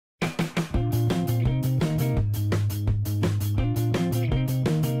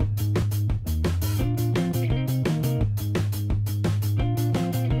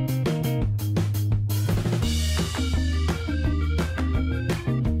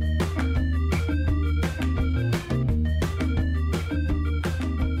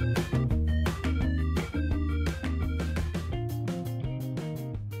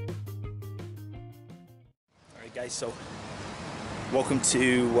Guys, so welcome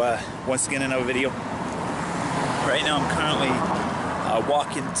to once again another video. Right now I'm currently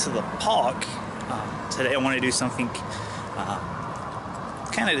walking to the park. Today I want to do something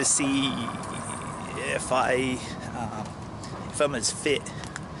kind of to see if I'm as fit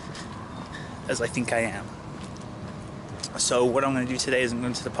as I think I am. So what I'm going to do today is I'm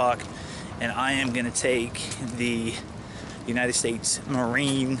going to the park and I am going to take the United States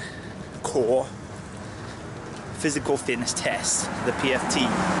Marine Corps physical fitness test, the PFT,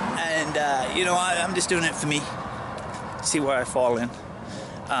 and you know, I'm just doing it for me, see where I fall in.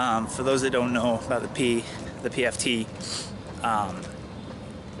 For those that don't know about the PFT,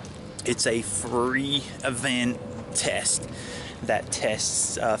 it's a free event test that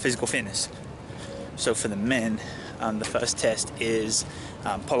tests physical fitness. So for the men, the first test is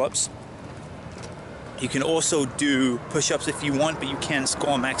pull-ups. You can also do push-ups if you want, but you can't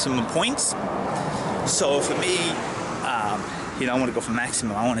score maximum points. So for me, you know, I want to go for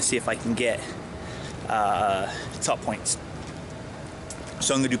maximum. I want to see if I can get top points.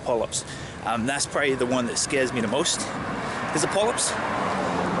 So I'm going to do pull-ups. That's probably the one that scares me the most, is the pull-ups.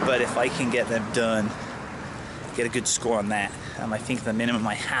 But if I can get them done, get a good score on that, I think the minimum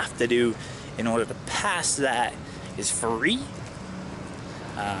I have to do in order to pass that is free.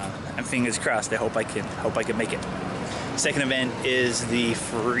 And fingers crossed, I hope I can make it. Second event is the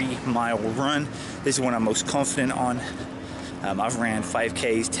 3-mile run. This is one I'm most confident on. I've ran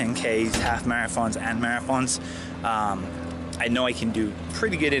 5Ks, 10Ks, half marathons, and marathons. I know I can do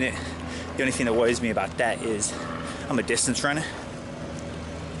pretty good in it. The only thing that worries me about that is I'm a distance runner.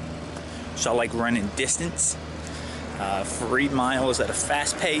 So I like running distance. 3 miles at a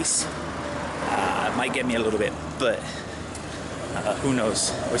fast pace might get me a little bit, but who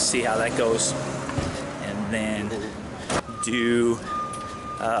knows? We'll see how that goes. And then do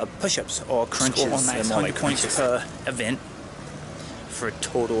push-ups or crunches. On that 100 points per event for a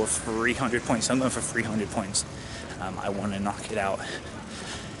total of 300 points. I'm going for 300 points. I want to knock it out.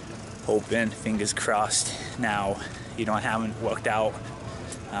 Hoping, fingers crossed. Now, you know, I haven't worked out.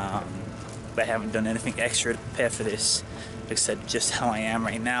 I haven't done anything extra to prepare for this, except just how I am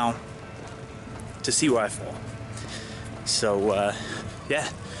right now, to see where I fall. So, yeah,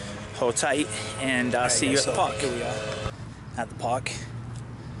 hold tight, and see you at the park. Here we are at the park.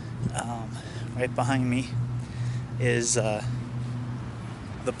 Right behind me is the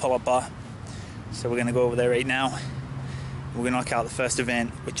pull-up bar. So we're gonna go over there right now. We're gonna knock out the first event,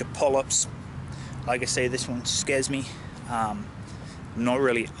 which are pull-ups. Like I say, this one scares me. I'm not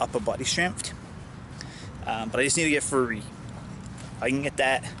really upper body strength, but I just need to get free. I can get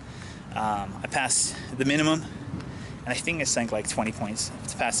that. I passed the minimum, and I think it's like 20 points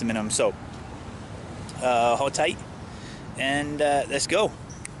to pass the minimum. So hold tight, and let's go.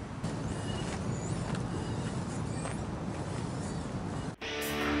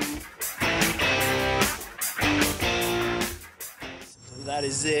 That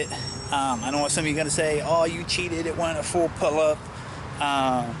is it. I know what some of you are going to say, oh, you cheated, it wasn't a full pull-up,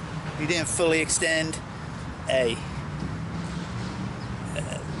 you didn't fully extend. Hey,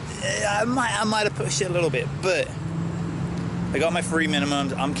 I might have pushed it a little bit, but I got my free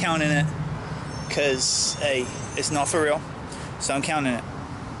minimums. I'm counting it because, hey, it's not for real, so I'm counting it.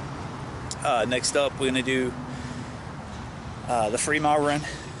 Next up, we're going to do the 3-mile run.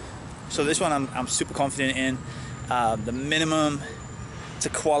 So this one I'm super confident in. The minimum to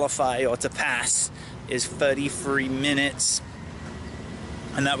qualify or to pass is 33 minutes,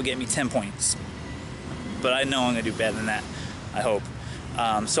 and that would get me 10 points. But I know I'm gonna do better than that, I hope.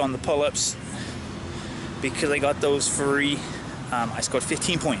 So on the pull-ups, because I got those free, I scored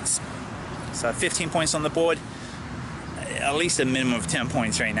 15 points. So I have 15 points on the board, at least a minimum of 10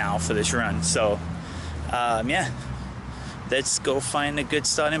 points right now for this run. So yeah, let's go find a good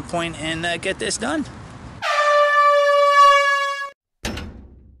starting point and get this done.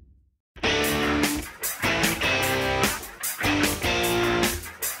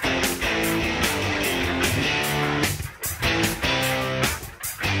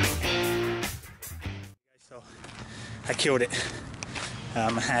 I killed it. I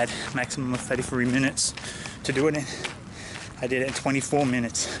had maximum of 33 minutes to do it in. I did it in 24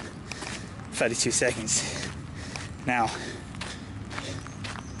 minutes, 32 seconds. Now,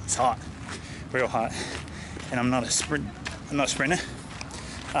 it's hot, real hot, and I'm not a sprinter.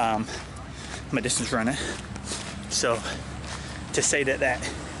 I'm a distance runner. So to say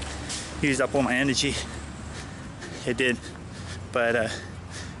that used up all my energy, it did. But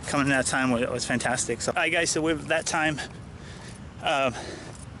coming in that time was fantastic. So, alright guys, so with that time,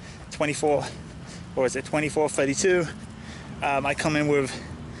 24:32, I come in with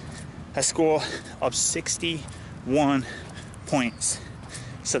a score of 60 51 points.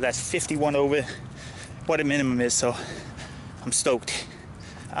 So that's 51 over what a minimum is, so I'm stoked.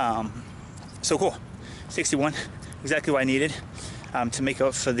 So cool. 61, exactly what I needed to make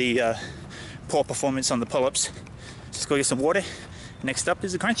up for the poor performance on the pull-ups. Just go get some water. Next up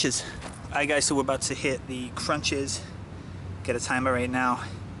is the crunches. Alright guys, so we're about to hit the crunches. Get a timer right now.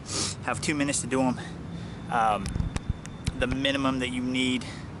 Have 2 minutes to do them. The minimum that you need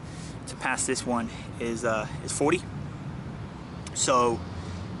to pass this one is 40. So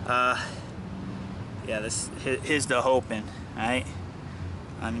yeah, here's the hoping. All right,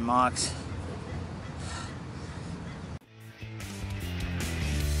 on your marks.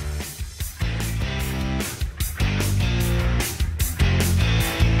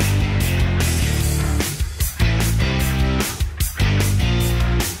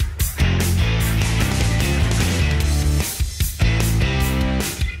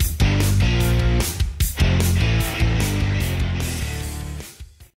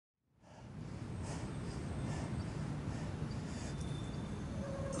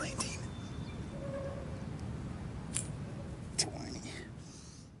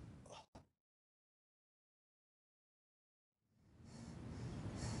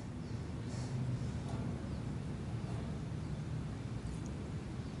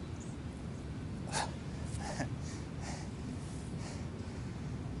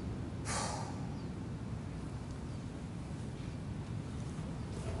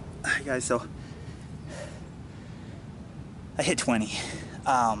 Alright guys, so I hit 20.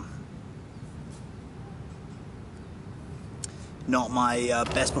 Not my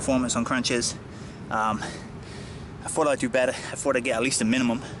best performance on crunches. I thought I'd do better. I thought I'd get at least a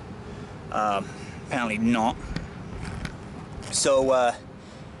minimum. Apparently not. So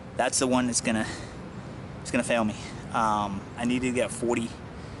that's the one that's gonna fail me. I needed to get 40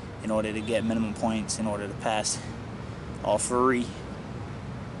 in order to get minimum points in order to pass all 3.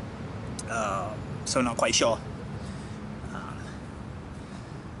 So not quite sure.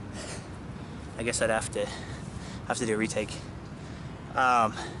 I guess I'd have to do a retake.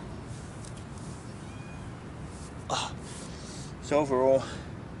 So overall,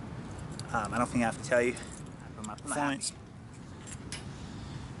 I don't think I have to tell you my performance.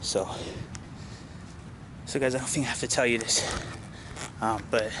 So guys, I don't think I have to tell you this,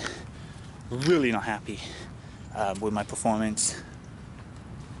 but really not happy with my performance.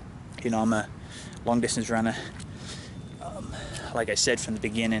 You know, I'm a long distance runner. Like I said from the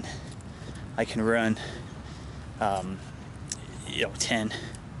beginning, I can run, you know, 10,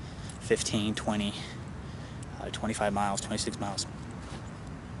 15, 20, 25 miles, 26 miles.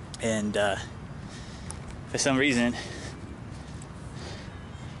 And for some reason,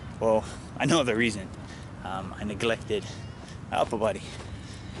 well, I know the reason, I neglected my upper body.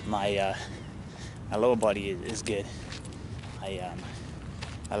 My lower body is good.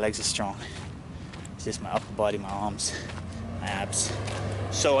 My legs are strong. It's just my upper body, my arms, my abs.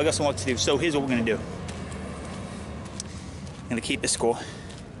 So I got some work to do. So here's what we're gonna do. I'm gonna keep the score,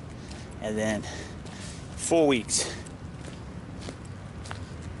 and then 4 weeks.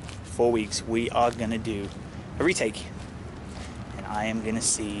 4 weeks we are gonna do a retake, and I am gonna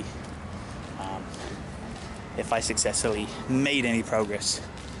see if I successfully made any progress.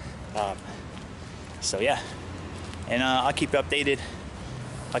 So yeah, and I'll keep you updated.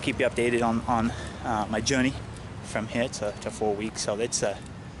 I'll keep you updated on my journey from here to 4 weeks. So let's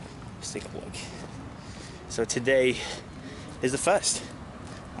take a look. So today is the 1st.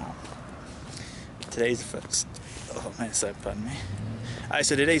 Today's the 1st. Oh man, sorry, pardon me. Alright,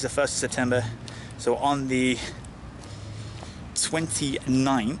 so today's the 1st of September. So on the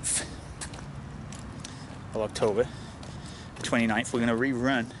 29th of October, the 29th, we're going to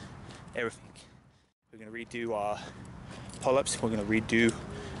rerun everything. We're going to redo our pull-ups. We're going to redo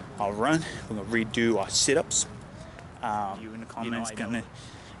our run. We're going to redo our sit-ups. You in the comments gonna,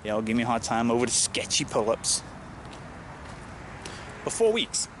 give me a hard time over the sketchy pull-ups. But 4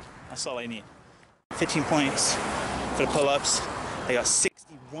 weeks, that's all I need. 15 points for the pull-ups. I got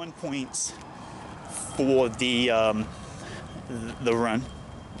 61 points for the run,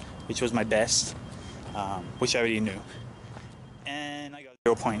 which was my best, which I already knew. And I got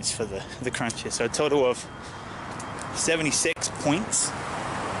 0 points for the crunches. So a total of 76 points.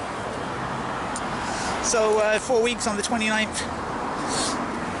 So 4 weeks on the 29th.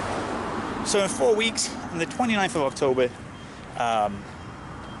 So in 4 weeks, on the 29th of October,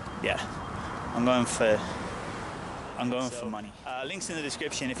 yeah, I'm going for money. Links in the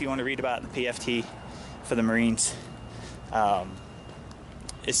description if you want to read about the PFT for the Marines.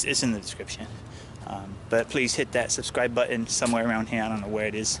 It's in the description. But please hit that subscribe button somewhere around here. I don't know where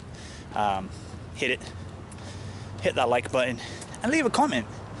it is. Hit it. hit that like button and leave a comment.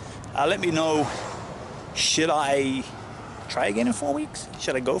 Let me know, should I try again in 4 weeks?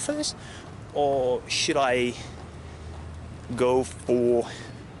 Should I go for this? Or should I go for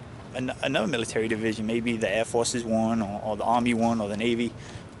another military division, maybe the Air Force's one, or the Army one, or the Navy,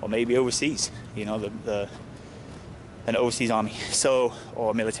 or maybe overseas, you know, an overseas army, so,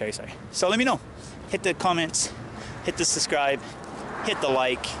 or military, sorry. So let me know. Hit the comments, hit the subscribe, hit the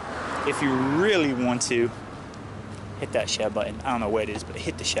like. If you really want to, hit that share button. I don't know where it is, but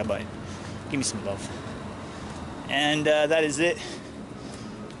hit the share button. Give me some love. And that is it.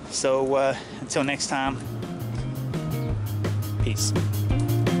 So until next time, peace.